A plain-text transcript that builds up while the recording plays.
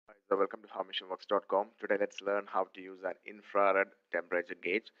So welcome to howmachineworks.com. Today let's learn how to use an infrared temperature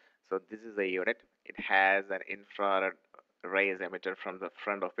gauge. So this is a unit. It has an infrared rays emitter from the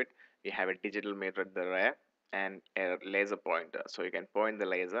front of it. You have a digital meter at the rear and a laser pointer. So you can point the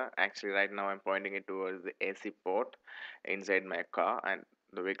laser. Actually right now I'm pointing it towards the AC port inside my car, and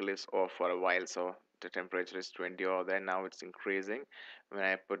the vehicle is off for a while, so the temperature is 20 over there. Now it's increasing when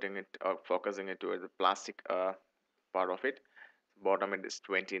I'm putting it or focusing it towards the plastic part of it. Bottom it is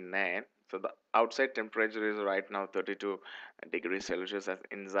 29. So the outside temperature is right now 32 degrees Celsius, as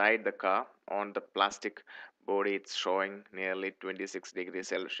inside the car on the plastic body it's showing nearly 26 degrees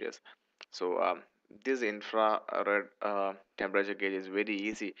Celsius. So this infrared temperature gauge is very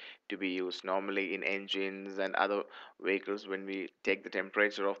easy to be used normally in engines and other vehicles. When we take the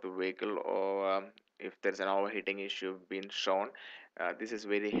temperature of the vehicle, or if there's an overheating issue being shown, this is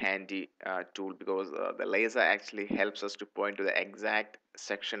very handy tool, because the laser actually helps us to point to the exact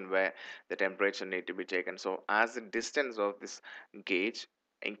section where the temperature need to be taken. So as the distance of this gauge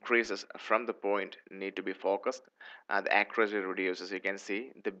increases from the point need to be focused, the accuracy reduces. You can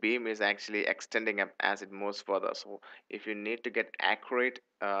see the beam is actually extending up as it moves further. So if you need to get accurate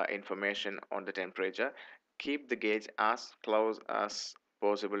information on the temperature, keep the gauge as close as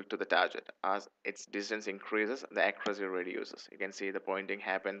possible to the target. As its distance increases, the accuracy reduces. You can see the pointing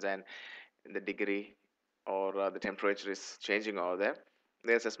happens, and the degree or the temperature is changing over there.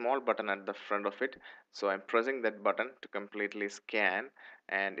 There's a small button at the front of it, so I'm pressing that button to completely scan,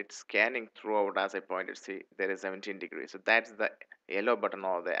 and it's scanning throughout. As I pointed, see there is 17 degrees, so that's the yellow button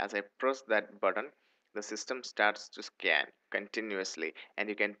over there. As I press that button, the system starts to scan continuously, and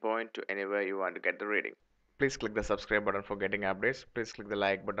you can point to anywhere you want to get the reading. Please click the subscribe button for getting updates. Please click the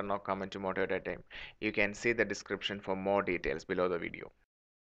like button or comment to motivate a team. You can see the description for more details below the video.